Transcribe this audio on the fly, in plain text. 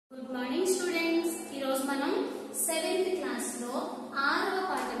Good morning students. ఈరోజు మనం 7th class లో 6వ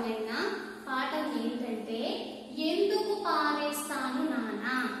పాఠమైన పాఠం ఏంటంటే ఎందుకు పారేస్తాను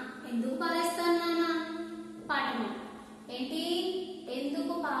నానా. ఎందుకు పారేస్తాను నానా పాఠం ఏంటి?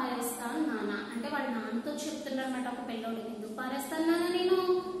 ఎందుకు పారేస్తాను నానా అంటే వాళ్ళ నాన్నతో చెప్తున్నారు అన్నమాట. ఒక పిల్లోడు ఎందుకు పారేస్తాను నానా నేను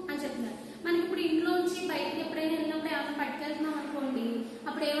అని చెప్తున్నారు. మనకి ఇప్పుడు ఇంట్లోంచి బయటకి ఎప్పుడైనా వెళ్ళినప్పుడు ఏమైనా పట్టుకెళ్తున్నాం అనుకోండి,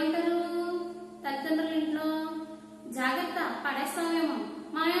 అప్పుడు ఏమంటారు తల్లిదండ్రులు ఇంట్లో? జాగ్రత్త పడేస్తామేమో.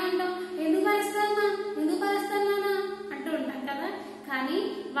 మనం ఏమంటాం? ఎందుకు పారేస్తానా ఎందుకు పారేస్తానా అంటూ ఉంటాం కదా. కానీ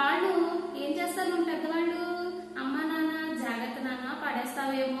వాళ్ళు ఏం చేస్తారు? పెద్దవాళ్ళు అమ్మ నాన్న జాగ్రత్త నాన్న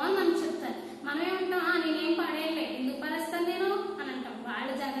పడేస్తావేమో అని మనం చెప్తారు. మనం ఏమంటాం? నేనేం పడేయలే, ఎందుకు పారేస్తాను నేను అని అంటాం. వాళ్ళ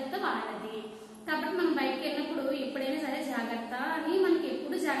జాగ్రత్త వాళ్ళది. కాబట్టి మనం బయటకు వెళ్ళినప్పుడు ఎప్పుడైనా సరే జాగ్రత్త అని మనకి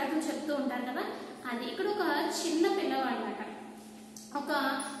ఎప్పుడు జాగ్రత్తలు చెప్తూ ఉంటారు కదా. అది ఇక్కడ ఒక చిన్న పిల్లవాడు అన్నమాట. ఒక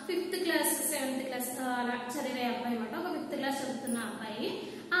 5th క్లాస్ 7th క్లాస్ అలా చదివే అబ్బాయి అన్నమాట. ఒక 5th క్లాస్ చదువుతున్న అబ్బాయి.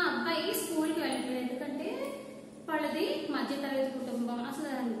 ఆ అబ్బాయి స్కూల్కి వెళ్ళట్లేదు. ఎందుకంటే వాళ్ళది మధ్యతరగతి కుటుంబం. అసలు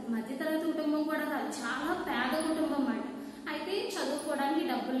మధ్యతరగతి కుటుంబం కూడా కాదు, చాలా పేద కుటుంబం అన్నమాట. అయితే చదువుకోవడానికి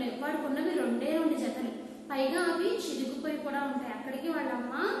డబ్బులు లేవు. వాడికి ఉన్నవి 2 జతలు, పైగా అవి చిరిగిపోయి కూడా ఉంటాయి. అక్కడికి వాళ్ళ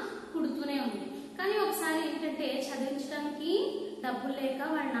అమ్మ కుడుతూనే ఉంది. కానీ ఒకసారి ఏంటంటే చదివించడానికి డబ్బులు లేక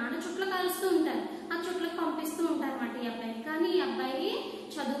వాళ్ళ నాన్న చుట్లు కాలుస్తూ ఉంటారు. ఆ చుట్లకు పంపిస్తూ ఉంటారు అన్నమాట ఈ అబ్బాయి. కానీ ఈ అబ్బాయి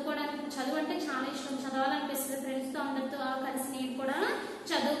చదువుకోవడానికి, చదువు అంటే చాలా ఇష్టం, చదవాలనిపిస్తుంది. ఫ్రెండ్స్ తో అందరితో కలిసి నేను కూడా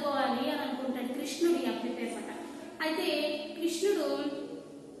చదువుకోవాలి అని అనుకుంటాడు. కృష్ణుడు ఈ అబ్బాయి పేరు అన్నమాట. అయితే కృష్ణుడు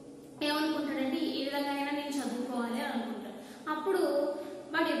ఏమనుకుంటాడంటే ఏ విధంగా అయినా నేను చదువుకోవాలి అని అనుకుంటాడు. అప్పుడు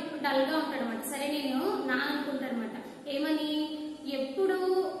వాడు ఎప్పుడు డల్ గా ఉంటాడు అనమాట. సరే నేను నా అనుకుంటాడు అనమాట. ఏమని? ఎప్పుడు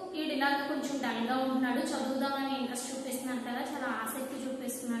వీడు ఇలాగ కొంచెం డల్ గా ఉంటున్నాడు, చదువుదామని ఇంట్రెస్ట్ చూపిస్తున్నాడు కదా, చాలా ఆసక్తి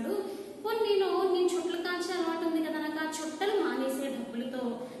చూపిస్తున్నాడు. నేను చుట్టలు కాల్చే అలవాటు ఉంది కదా, నాకు ఆ చుట్టలు మానేసే డబ్బులతో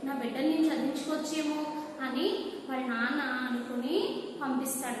నా బిడ్డని నేను చదివించుకోవచ్చేమో అని వాళ్ళ నాన్న అనుకుని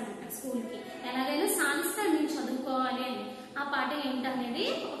పంపిస్తాడనమాట స్కూల్కి. ఎలాగైనా సాధిస్తాడు నేను చదువుకోవాలి అని. ఆ పాట ఏంటనేది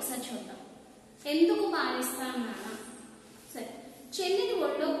ఒకసారి చూద్దాం. ఎందుకు పారేస్తాను నాన్న. సరే, చెల్లిని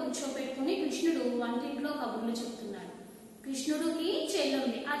ఒళ్ళో కూర్చోపెట్టుకుని కృష్ణుడు వంటింట్లో కబుర్లు చెప్తున్నాడు. కృష్ణుడికి చెల్లి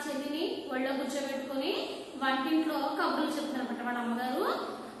ఉంది. ఆ చెల్లిని ఒళ్ళో కూర్చోబెట్టుకుని వంటింట్లో కబుర్లు చెప్తున్నారు అనమాట. వాళ్ళ అమ్మగారు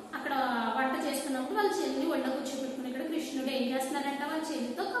అక్కడ వంట చేస్తున్నప్పుడు వాళ్ళ చెల్లిని ఒళ్ళో కూర్చోబెట్టుకుని ఇక్కడ కృష్ణుడు ఏం చేస్తున్నాడంట? వాళ్ళ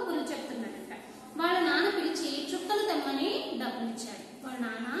చెల్లితో కబుర్లు చెప్తున్నాడంట. వాళ్ళ నాన్న పిలిచి చుక్కలు తెమ్మని డబ్బులు ఇచ్చాడు. వాళ్ళ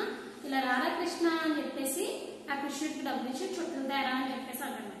నాన్న ఇలా రారా కృష్ణ అని చెప్పేసి ఆ కృష్ణుడికి డబ్బులు ఇచ్చి చుట్టలు తేరా అని చెప్పేసి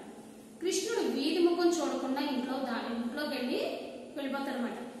అన్నాడు. కృష్ణుడు వీధి ముఖం చూడకుండా ఇంట్లోకి వెళ్ళిపోతాడు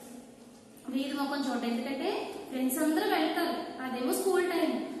అనమాట. వీధి ముఖం చూడ, ఎందుకంటే ఫ్రెండ్స్ అందరూ వెళ్తారు, అదేమో స్కూల్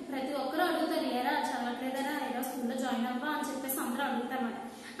టైం. ప్రతి ఒక్కరు అడుగుతారు, ఏరా చదవట్లేదరా, ఏరా స్కూల్లో జాయిన్ అవ్వా అని చెప్పేసి అందరూ అడుగుతారు అన్నమాట.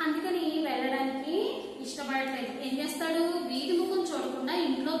 అందుకని వెళ్ళడానికి ఇష్టపడట్లేదు. ఏం చేస్తాడు? వీధి ముఖం చూడకుండా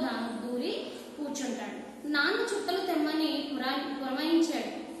ఇంట్లో దూరి కూర్చుంటాడు. నాన్న చుట్టలు తెమ్మని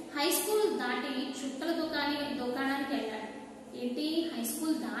పురమాయించాడు. హై స్కూల్ దాటి చుట్టల దుకాణానికి వెళ్ళాడు. ఏంటి? హై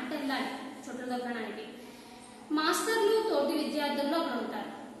స్కూల్ దాటి వెళ్ళాలి చుట్టల దుకాణానికి. మాస్టర్లు తోటి విద్యార్థులు అక్కడ ఉంటారు.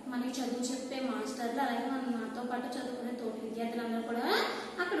 మనకి చదువు చెప్పే మాస్టర్లు, అలాగే మనతో పాటు చదువుకునే తోటి విద్యార్థులందరూ కూడా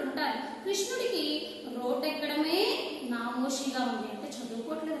అక్కడ ఉంటారు. కృష్ణుడికి రోడ్డు ఎక్కడమే నామోషిగా ఉంది. అంటే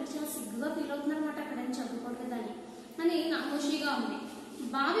చదువుకోవట్లేదు, చాలా సిగ్గుగా ఫీల్ అవుతున్నారు అనమాట. అక్కడ చదువుకోవట్లేదు అని నామోషిగా ఉంది.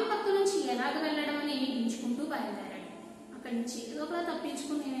 బావి పక్క నుంచి ఎలాగ వెళ్ళడం అని గించుకుంటూ బయలుదేరాడు. అక్కడి నుంచి ఏదో ఒకలా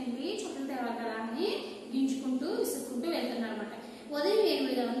తప్పించుకుని వెళ్ళి చుట్టలు తేవగల అని గించుకుంటూ విసుక్కుంటూ వెళ్తున్నారు అనమాట. ఉదయం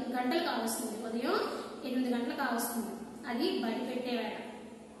 8 గంటలు కావస్తుంది. ఉదయం 8 గంటలు కావస్తుంది. అది బడి పెట్టేవాడు.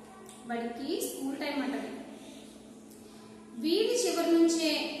 బడికి స్కూల్ టైం అంటది. వీధి చివరి నుంచే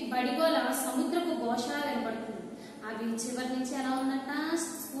బడిగోల సముద్రపు ఘోష వినబడుతుంది. ఆ వీధి చివరి నుంచి ఎలా ఉందంట?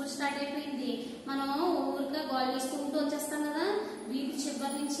 స్కూల్ స్టార్ట్ అయిపోయింది. మనం ఊరిగా గోల చేసుకుంటూ వచ్చేస్తాం కదా, వీధి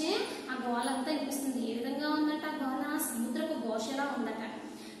చివరి నుంచే ఆ గోల అంతా వినిపిస్తుంది. ఏ విధంగా ఉందంట ఆ గోల? సముద్రపు ఘోషలా ఉందట.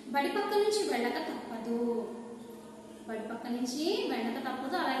 బడి పక్క నుంచి వెళ్ళక తప్పదు. బడి పక్క నుంచి వెళ్ళక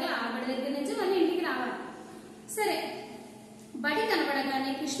తప్పదు. అలాగే ఆ బడి దగ్గర నుంచి మళ్ళీ ఇంటికి రావాలి. సరే, బడి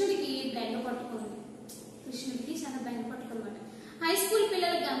కనబడగానే కృష్ణుడికి బెంగ పట్టుకుంది. కృష్ణుడికి చాలా బెంగ పట్టుకున్నమాట. హై స్కూల్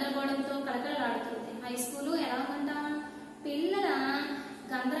పిల్లల గందరగోళంతో కలకలలాడుతుంది. హై స్కూల్ ఎలా ఉందంట? పిల్లల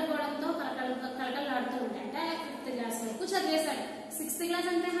గందరగోళంతో కలకలలాడుతూ ఉంటాయి. అంటే 5th క్లాస్ వరకు చదివేశాడు. 6th క్లాస్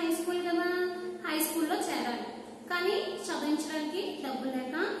అంటే హై స్కూల్ కదా, హై స్కూల్లో చేరాలి. కానీ చదివించడానికి డబ్బులు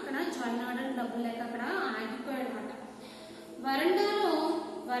లేక, అక్కడ జాయిన్ అవ్వడానికి డబ్బులు లేక అక్కడ ఆగిపోయాడు అనమాట.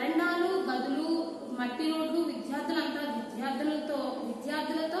 వరండాలు, గదులు, మట్టి రోడ్లు, విద్యార్థులంతా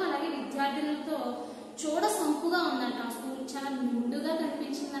విద్యార్థులతో అలాగే విద్యార్థులతో చూడ సంపుగా ఉందంట. ఆ స్కూల్ చాలా నిండుగా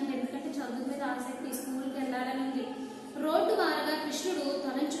కనిపించిందంట. ఎందుకంటే చదువు మీద ఆసక్తి, స్కూల్కి వెళ్ళాలని ఉంది. రోడ్డు వారగా కృష్ణుడు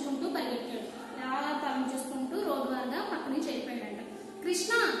తలంచుకుంటూ పరిగెట్టాడు. అలా తలంచుకుంటూ రోడ్డు వారగా పక్క నుంచి వెళ్ళిపోయాడంట.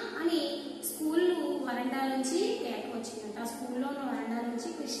 కృష్ణ అని స్కూల్ వరండా నుంచి కేక వచ్చిందంట. ఆ స్కూల్లో ఉన్న వరండా నుంచి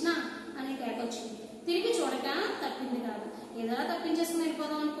కృష్ణ తిరిగి చూడక తప్పింది కాదు. ఏదో తప్పించేసుకుని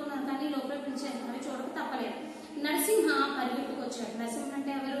వెళ్ళిపోదాం అనుకున్నాను, కానీ లోపల పిలిచాను, మరి చూడక తప్పలేదు. నరసింహ పరిగెట్టుకొచ్చాడు. నరసింహ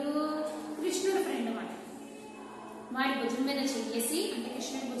అంటే ఎవరు? కృష్ణుడు ఫ్రెండ్ అన్నమాట. వాడి భుజం మీద చెయ్యేసి, అంటే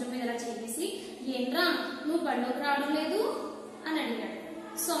కృష్ణుడి భుజం మీద ఇలా చెయ్యేసి, ఏంట్రా నువ్వు బళ్ళోకి రావడం లేదు అని అడిగాడు.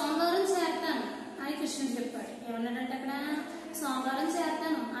 సోమవారం చేరతాను అని కృష్ణుడు చెప్పాడు. ఏమన్నాడంటే అక్కడ సోమవారం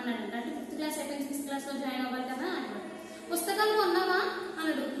చేరతాను అన్నాడంట. అంటే 5th క్లాస్ అయిపోయింది, 6th క్లాస్ లో జాయిన్ అవ్వాలి కదా అన్నాడు. పుస్తకాలు కొన్నావా అని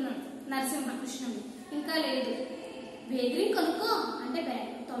అడుగుతున్నాడు నరసింహ కృష్ణుడిని. ఇంకా లేదు. బేకరీ కొనుక్కో అంటే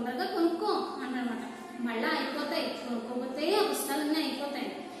తొందరగా కొనుక్కో అన్నమాట. మళ్ళా అయిపోతాయి, కొనుక్కోపోతే ఆ పుస్తకాలన్నీ అయిపోతాయి.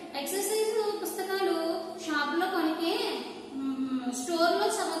 ఎక్సర్సైజ్ పుస్తకాలు షాప్ లో కొనికే స్టోర్ లో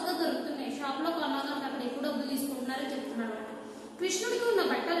చవకగా దొరుకుతున్నాయి. షాప్ లో కొన్నాక అక్కడ ఎక్కువ డబ్బులు తీసుకుంటున్నారని చెప్తున్నాడు. కృష్ణుడికి ఉన్న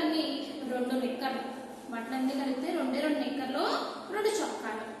బట్టలన్నీ 2 నిక్కర్లు. బట్టలన్నీ కలిపితే 2 నిక్కర్లు, 2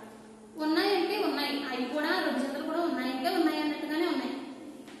 చొక్కాలు. ఉన్నాయంటే ఉన్నాయి, అవి కూడా 2 జతలు కూడా ఉన్నాయంటే ఉన్నాయి అన్నట్టుగానే ఉన్నాయి.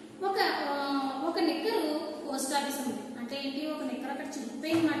 ఒక నిక్కరు పోస్ట్ ఆఫీస్ ఉంది. అంటే ఏంటి, ఒక నిక్కర్ అక్కడ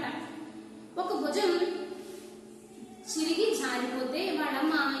చిరిగిపోయిందన్నమాట. ఒక భుజం చిరిగి జారిపోతే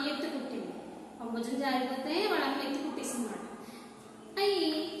వాళ్ళమ్మ ఎత్తి కుట్టింది. ఒక భుజం జారిపోతే వాళ్ళమ్మ ఎత్తి కుట్టేసిందన్నమాట. అవి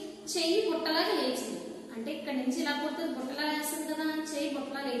చెయ్యి బుట్టలాగా లేచింది. అంటే ఇక్కడ నుంచి ఇలా కుడుతుంది, బుట్టలా వేస్తుంది కదా, చెయ్యి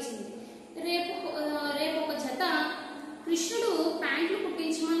బుట్టలా లేచింది. రేపు ఒక జత కృష్ణుడు ప్యాంట్లు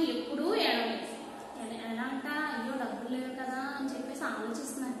కుట్టించమని ఎప్పుడూ ఏడవలేదు. ఎలా అంట, అయ్యో డబ్బులు లేవు కదా అని చెప్పేసి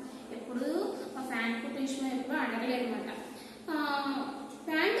ఆలోచిస్తున్నాను. ఎప్పుడు ఆ ప్యాంట్ కుట్టించమని ఎప్పుడు అడగలేదు అనమాట.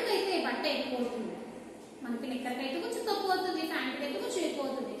 ప్యాంటుకి అయితే బట్ట ఎక్కువ అవుతుంది, మనకి నిక్కర్కి అయితే కొంచెం తక్కువ అవుతుంది, ప్యాంటుకి అయితే కొంచెం ఎక్కువ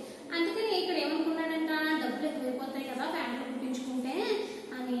అవుతుంది. అందుకని ఇక్కడ ఏమనుకున్నాడంట, డబ్బులు ఎక్కువైపోతాయి కదా ప్యాంట్లు కుట్టించుకుంటే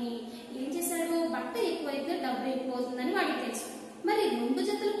అని ఏం చేశాడు, బట్ట ఎక్కువైతే డబ్బు ఎక్కువ అవుతుందని వాడికి తెలుసు. మరి 2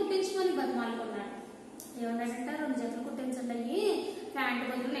 జతలు కుట్టించుకొని బతిమాలుకున్నాడు. ఏమన్నాడంట, 2 జతలు కుట్టించండి అయ్యి ప్యాంటు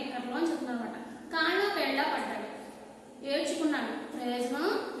బదులు నిక్కర్లు అని చెప్తున్నమాట. కాళ్ళ పెళ్ళ పడ్డాడు, ఏడ్చుకున్నాడు. ప్రయోజనం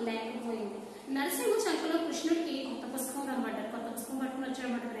లేకపోయింది. నరసింహ చంకలో కృష్ణుడికి కొత్త పుస్తకం రమ్మడ్డాడు. కొత్త పుస్తకం పట్టుకుని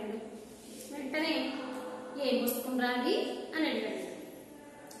వచ్చాడన్నమాట ఫ్రెండ్. వెంటనే ఏ పుస్తకం రాది అని అడిగాడు.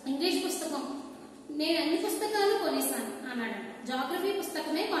 ఇంగ్లీష్ పుస్తకం. నేను అన్ని పుస్తకాలు కొనేసాను అన్నాడు. జాగ్రఫీ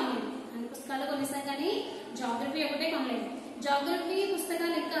పుస్తకమే కొనలేదు. అన్ని పుస్తకాలు కొనేసాను కానీ జాగ్రఫీ ఒకటే కొనలేదు. జాగ్రఫీ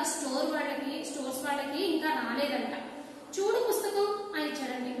పుస్తకాలు ఇంకా స్టోర్స్ వాళ్ళకి ఇంకా రాలేదంట. చూడు పుస్తకం అని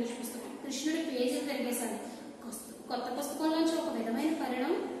ఇచ్చాడంట. ఇంగ్లీష్ పుస్తకం. కృష్ణుడి పేజీలు తిరిగేశాడు. కొత్త పుస్తకంలోంచి ఒక విధమైన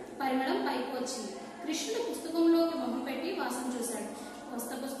పరిమళం పైకి వచ్చింది. కృష్ణుడు పుస్తకంలోకి మొహం పెట్టి వాసన చూశాడు.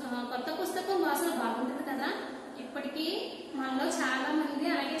 కొత్త పుస్తకం వాసన బాగుంటుంది కదా. ఇప్పటికీ మనలో చాలా మంది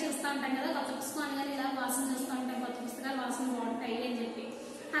అలాగే చూస్తూ ఉంటాం కదా, కొత్త పుస్తకం అనగానే ఇలా వాసన చూస్తూ ఉంటాం, కొత్త పుస్తకాలు వాసన బాగుంటాయి అని చెప్పి.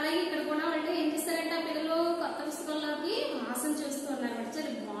 అలాగే ఇక్కడ కూడా వాళ్ళు ఏం చేస్తారంటే ఆ పిల్లలు కొత్త పుస్తకంలోకి వాసన చూస్తూ ఉన్నారు.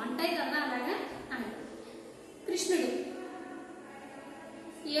 చాలా బాగుంటాయి కదా అలాగా అని. కృష్ణుడు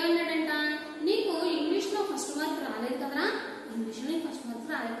ఏమన్నాడంట, నీకు ఇంగ్లీష్ లో ఫస్ట్ మార్క్ రాలేదు కదా, ఇంగ్లీష్ లో నీకు ఫస్ట్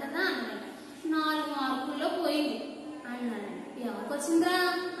మార్క్ రాలేదు కదా అన్నాడు. 4 మార్కుల్లో పోయింది అన్నాడు. ఎవరికి వచ్చిందా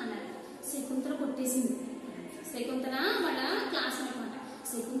అన్నాడు. శకుంతల కొట్టేసింది. శకుంతల వాళ్ళ క్లాస్ అనమాట.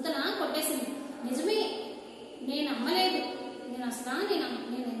 శకుంతల కొట్టేసింది. నిజమే, నేను నమ్మలేదు, నేను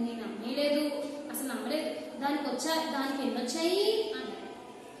నమ్మలేదు, అసలు నమ్మలేదు. దానికి ఎన్ని వచ్చాయి అన్నాడు.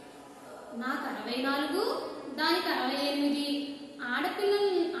 నాకు 64, దానికి 68.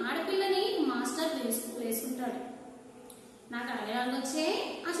 ఆడపిల్లని మాస్టర్ వేసుకుంటాడు. నాకు 64 వచ్చే,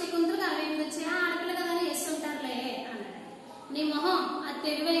 ఆ శకుంతలకు 68 వచ్చే, ఆడపిల్ల కదా వేస్తుంటారులే అన్నాడు. నీ మొహం అది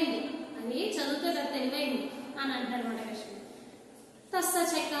తెలివైంది, అది చదువుతుంది, అది తెలివైంది అని అంటాడు మాట కృష్ణుడు. తస్సా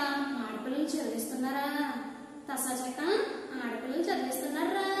చెక్క ఆడపిల్లలు చదివిస్తున్నారా, తస్సా చెక్క ఆడపిల్లలు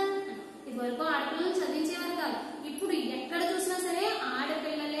చదివిస్తున్నారా. ఇదివరకు ఆడపిల్లలు చదివించేవారు కాదు, ఇప్పుడు ఎక్కడ చూసినా సరే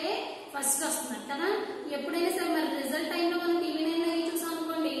ఆడపిల్లలే ఫస్ట్ వస్తున్నారు కదా. ఎప్పుడైనా సరే మరి రిజల్ట్ టైంలో మనం టీవీ నైన్ చూసాం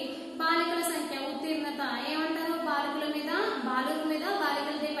అనుకోండి, బాలికల సంఖ్య ఉత్తీర్ణత ఏమంటారు, బాలుర మీద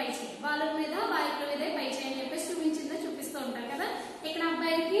బాలికలదే పై చేయి, బాలుర మీద బాలికల మీదే పై చేయి అని చెప్పేసి చూపిస్తూ ఉంటారు కదా. ఇక్కడ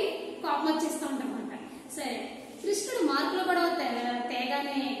అబ్బాయికి కోపం వచ్చేస్తూ ఉంటాం అనమాట. సరే, కృష్ణుడు మార్కులు కూడా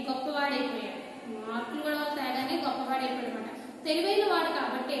తేగానే గొప్పవాడైపోయాడు. అనమాట. తెలివైన వాడు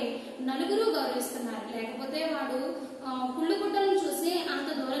కాబట్టి నలుగురు గౌరవిస్తున్నారు. లేకపోతే వాడు కుళ్ళు గుట్టలను చూసి అంత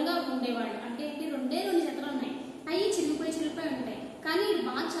దూరంగా ఉండేవాడు. అంటే ఏంటి, 2 జతలు ఉన్నాయి, అవి చిరిగిపోయి ఉంటాయి. కానీ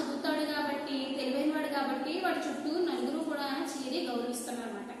బాగా చదువుతాడు కాబట్టి, తెలివైన వాడు కాబట్టి వాడి చుట్టూ నలుగురు కూడా చేరి గౌరవిస్తున్నారు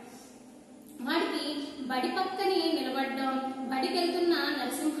అనమాట. వాడికి బడి పక్కని నిలబడడం, బడికి వెళ్తున్న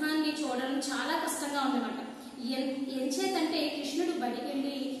నరసింహాన్ని చూడడం చాలా కష్టంగా ఉందన్నమాట. ఎంచేతంటే కృష్ణుడు బడికి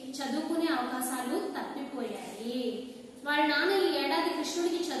వెళ్ళి చదువుకునే అవకాశాలు తప్పిపోయాయి. వాళ్ళ నాన్న ఈ ఏడాది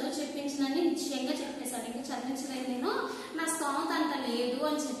కృష్ణుడికి చదువు చెప్పించినని నిశ్చయంగా చెప్పేశాడు. ఇంకా చదివించలేదు, నేను నా స్తోమత అంత లేదు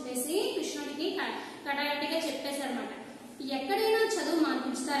అని చెప్పేసి కృష్ణుడికి కటాకటిగా చెప్పేశారనమాట. ఎక్కడైనా చదువు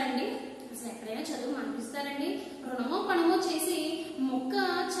మానిపిస్తారండి, అసలు ఎక్కడైనా చదువు మానిపిస్తారండి. రుణమో పణమో చేసి మొక్క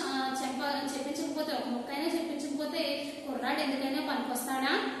చెప్పించకపోతే వాడు ఎందుకైనా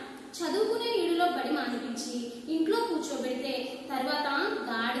పనికొస్తాడా? చదువుకునే ఈడులో బడి మానిపించి ఇంట్లో కూర్చోబెడితే తర్వాత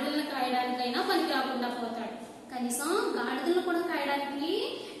గాడిదలను కాయడానికైనా పనికి రాకుండా పోతాడు. కనీసం గాడిదలను కూడా కాయడానికి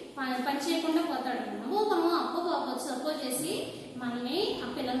పని చేయకుండా పోతాడు. మనం అప్పు సపోజ్ చేసి మనల్ని ఆ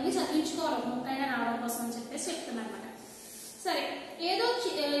పిల్లల్ని చదివించుకోవాలి ముక్కైనా రావడం కోసం అని చెప్పేసి చెప్తున్నమాట. సరే, ఏదో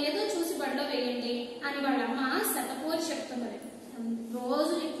చూసి బడిలో వేయండి అని వాళ్ళ అమ్మ శతపోరి చెప్తున్నది.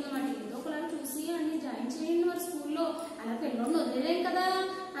 రోజు చెప్తున్నమాట, ఏదో ఒకలా చూసి అన్ని జాయిన్ చేయండి మరి స్కూల్లో, అలా పిల్లల్ని వదిలేం కదా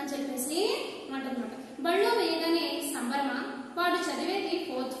అని చెప్పేసి అంటున్నమాట. బడిలో వేయగానే సంబరమ. వాడు చదివేది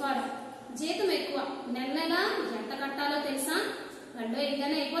 4th ఫారం, జీతం ఎక్కువ. నెల నెల ఎంత కట్టాలో తెలుసా? బడిలో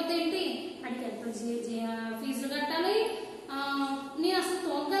వేయగానే అయిపోతే ఏంటి, అడిగి ఎంత ఫీజులు కట్టాలి? నేను అసలు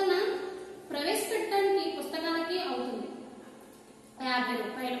తోగలనా? ప్రవేశపెట్టడానికి పుస్తకాలకి అవుతుంది 50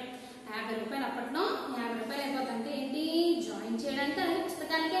 రూపాయలు. 50 రూపాయలు అప్పట్లో 50 రూపాయలు అయిపోతుంది. అంటే ఏంటి, జాయిన్ చేయడానికి అలాగే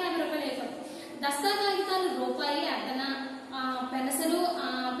పుస్తకాలకే 50 రూపాయలు అయిపోతుంది. దస్తా కాగితాలు రూపాయి అద్దన, పెన్సిల్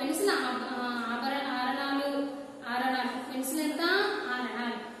ఆరణాలు పెన్సిల్ ఎంత? 6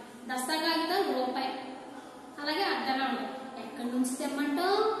 అణాలు. దస్తా కాగితాలు రూపాయి, అలాగే అద్దన ఉంటాయి. ఎక్కడి నుంచి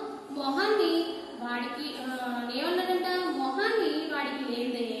తెమ్మంటావు? మొహాన్ని వాడికి ఏమన్నాడంట? మొహాన్ని వాడికి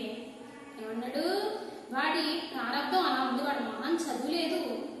లేదే. ఏమన్నాడు? వాడి ప్రారంభం అలా ఉంది. వాడు మొహం చదువులేదు,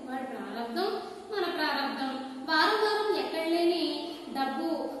 వాడి ప్రారంభం మన ప్రారంభం. వారం వారం ఎక్కడ లేని డబ్బు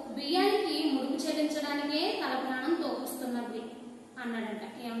బియ్యానికి ముడుపు చెల్లించడానికే తల ప్రాణం తోపుస్తున్నది అన్నాడంట.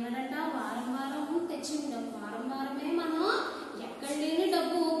 ఏమన్నాడంట? వారం వారం తెచ్చింది డబ్బు, వారం వారమే మనం ఎక్కడ లేని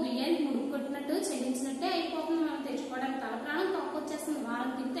డబ్బు బియ్యానికి ముడుపు కొట్టినట్టు చెల్లించినట్టే అయిపోతుంది. మనం తెచ్చుకోవడానికి తల ప్రాణం తోపుకొచ్చేస్తుంది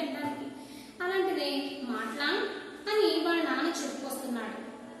వారం తిని తినడానికి. అలాంటిది మాట్లా అని వాళ్ళ నాన్న చెప్పుకొస్తున్నాడు.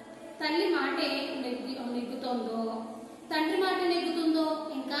 తల్లి మాటే నెగ్గుతోందో, తండ్రి మాట నెగ్గుతుందో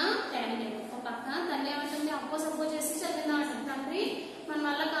ఇంకా తేలలేదు. ఒక పక్క తల్లి ఏమంటుంది? అప్పో చేసి చదివిందామంటుంది. తండ్రి మన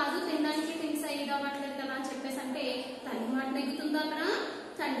వల్ల కాదు, తినడానికి థింగ్స్ అయ్యేది అవ్వట్లేదు కదా అని చెప్పేసి అంటే తల్లి మాట నెగ్గుతుందో అక్కడ,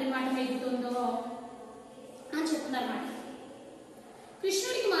 తండ్రి మాట నెగ్గుతుందో అని చెప్తున్నమాట.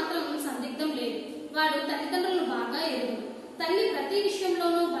 కృష్ణుడికి మాత్రం సందిగ్ధం లేదు. వాడు తల్లిదండ్రులను బాగా ఎరుగుడు. తల్లి ప్రతి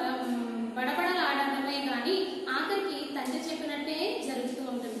విషయంలోనూ బడబడలాడటమే కానీ ఆఖరికి తండ్రి చెప్పినట్టే జరుగుతూ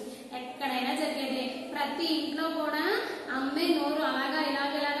ఉంటుంది. ఎక్కడైనా జరిగేదే. ప్రతి ఇంట్లో కూడా అమ్మే నోరు అలాగా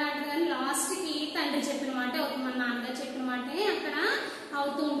ఇలాగా అంటే కానీ లాస్ట్ కి తండ్రి చెప్పిన మాటే అవుతుంది. మన నాన్నగారు చెప్పిన మాటే అక్కడ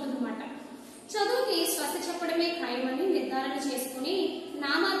అవుతూ ఉంటుంది అన్నమాట. చదువుకి శ్వాస చెప్పడమే ఖాయమని నిర్ధారణ చేసుకుని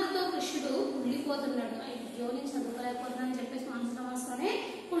నా మాటతో కృష్ణుడు కుళ్ళిపోతున్నాడు. అయ్యో నేను చదువుకోలేకపోతున్నాను చెప్పేసి మనసులోనే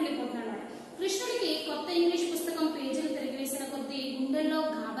కుళ్ళిపోతున్నాడు. కృష్ణుడికి కొత్త ఇంగ్లీష్ పుస్తకం పేజీలు తిరిగివేసిన కొద్దీ గుండెల్లో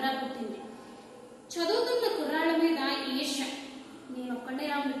గాబరా పుట్టింది. చదువుతున్న కుర్రాళ్ళ మీద ఈర్ష. నేను ఒక్కడే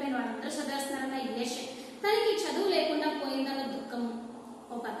ఇలా ఉండిపోయిన వాళ్ళందరూ చదివేస్తున్నారన్న ఈర్ష. తనకి చదువు లేకుండా పోయిందన్న దుఃఖము.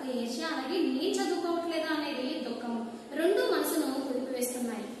 ఓ పక్క ఈర్ష, అలాగే నేను చదువుకోవట్లేదా అనేది దుఃఖము. రెండు మనసును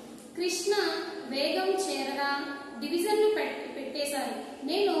కుదిపివేస్తున్నాయి. కృష్ణ వేగం చేరగా డివిజన్లు పెట్టేశారు.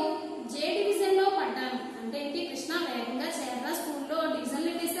 నేను జే డివిజన్ లో పడ్డాను. అంటే ఏంటి, కృష్ణ వేగంగా చేరగా స్కూల్లో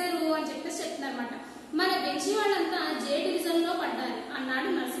డివిజన్లు వేశారు అని చెప్పేసి చెప్తున్నారన్నమాట. మన బెంచి వాళ్ళంతా జే డివిజన్ లో పడ్డారు అన్నాడు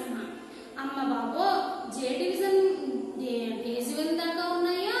నరసింహ. అమ్మ బాబో, జే డివిజన్ డివిజన్ దాకా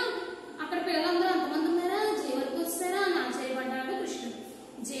ఉన్నాయా? అక్కడ పిల్లలందరూ అంతమంది ఉన్నారా? జే వరకు వచ్చారా అని ఆశ్చర్యపడ్డాడు కృష్ణుడు.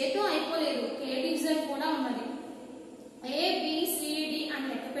 జేతో అయిపోలేదు, కే డివిజన్ కూడా ఉన్నది. ABCD అని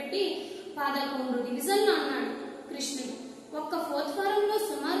లెక్క పెట్టి 11 డివిజన్లు అన్నాడు కృష్ణుడు. ఒక్క 4th ఫారంలో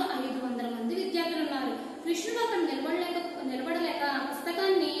సుమారు 500 మంది విద్యార్థులు ఉన్నారు. కృష్ణుడు అక్కడ నిలబడలేక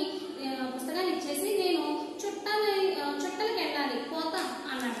పుస్తకాన్ని ఇచ్చేసి నేను చుట్టలకి వెళ్ళాలి, పోతా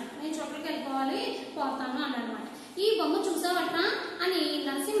అన్నాడు. నేను చుట్టలకి వెళ్ళిపోవాలి, పోతాను అన్నాడు అనమాట. ఈ బొమ్మ చూసావట అని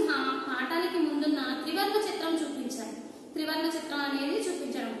నరసింహ పాఠానికి ముందున్న త్రివర్ణ చిత్రం చూపించాడు. త్రివర్ణ చిత్రం అనేది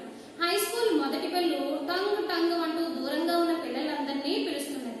చూపించడం. హై స్కూల్ మొదటి బెల్లు టంగ్ టంగ్ అంటూ దూరంగా ఉన్న పిల్లలందరినీ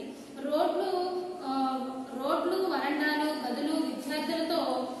పిలుస్తున్నది. రోడ్లు, వరండాలు, గదులు విద్యార్థులతో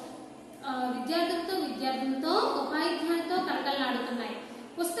ఉపాధ్యాయులతో కలకల్లాడుతున్నాయి.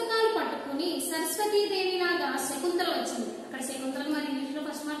 పుస్తకాలు పట్టుకుని సరస్వతీదేవి లాగా శకుంతల వచ్చింది. అక్కడ శకుంతల మరి ఇంగ్లీష్లో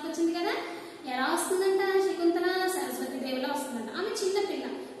ఫస్ట్ మార్క్ వచ్చింది కదా. ఎలా వస్తుందంట శకుంతల? సరస్వతీదేవిలా వస్తుందంట. ఆమె చిన్న పిల్ల,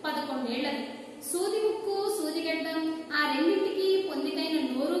 11 ఏళ్లది. సూది ముక్కు, సూదిగడ్డం, ఆ రెండింటికి పొందికైన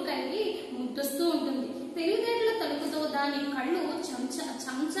నోరు కలిగి ముద్దొస్తూ ఉంటుంది. తెలివితేటల తలుపుతో దాని కళ్ళు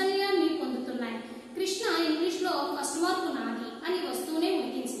చంచల్యాన్ని పొందుతున్నాయి. కృష్ణ ఇంగ్లీష్ లో ఫస్ట్ మార్కు నాది అని వస్తూనే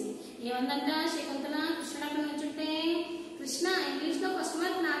ఉడికించింది. ఏమందంట శకుంతల కృష్ణుడు అక్కడ నుంచుంటే? కృష్ణ ఇంగ్లీష్ లో ఫస్ట్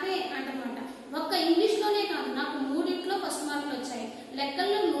మార్క్ నాదే అంటమాట. ఒక్క ఇంగ్లీష్ లోనే కాదు, నాకు 3 ఫస్ట్ మార్కులు వచ్చాయి.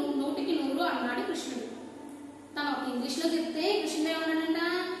 లెక్కల్లో 100కి 100 అన్నాడు కృష్ణుడు. తను ఒక ఇంగ్లీష్ లో చెప్తే కృష్ణుడు ఏమన్నాడంట?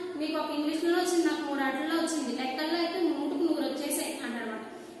 మీకు ఒక ఇంగ్లీష్ లో వచ్చింది, నాకు 3 ఆటల్లో వచ్చింది, లెక్కల్లో అయితే 100కి 100 వచ్చేసాయి అన్నాడనమాట.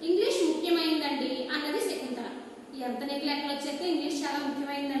 ఇంగ్లీష్ ముఖ్యమైందండి అన్నది శకుంతల. ఎంత నీకు లెక్కలు వచ్చేస్తే ఇంగ్లీష్ చాలా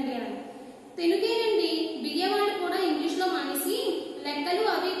ముఖ్యమైందండి అని. తెలుగేనండి, బియ్యవాడు కూడా ఇంగ్లీష్ లో మానేసి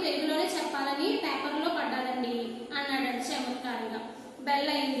చెప్పాలని పేపర్లో పడ్డాదండి అన్నాడు చమత్కారంగా. బెల్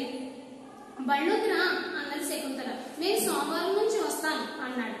అయింది. బళ్ళోకి రా అన్నది శకుంతల. నేను సోమవారం నుంచి వస్తాను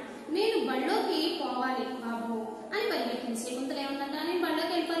అన్నాడు. నేను బళ్ళోకి పోవాలి బాబు అని పరిగెట్టింది. శకుంతల ఏమన్నా నేను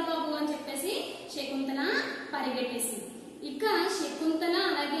బళ్ళోకి వెళ్ళిపోరు బాబు అని చెప్పేసి శకుంతల పరిగెట్టేసింది. ఇక శకుంతల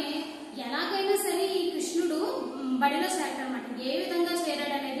అలాగే ఎలాగైనా సరే ఈ కృష్ణుడు బడిలో చేరటమాట ఏ విధంగా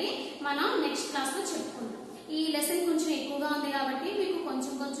చేరాడు అనేది మనం నెక్స్ట్ క్లాస్ లో చెప్పుకుందాం. ఈ లెసన్ కొంచెం ఎక్కువగా ఉంది కాబట్టి మీకు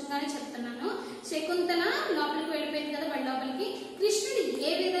కొంచెం కొంచెంగానే చెప్తున్నాను. శకుంతల లోపలికి వెళ్ళిపోయింది కదా బడి లోపలికి. కృష్ణుడు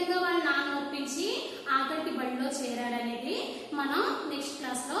ఏ విధంగా వాళ్ళ నాన్న ఒప్పించి ఆఖరికి బడిలో చేరాడనేది మనం నెక్స్ట్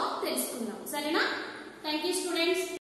క్లాస్ లో తెలుసుకుందాం. సరేనా? Thank you students.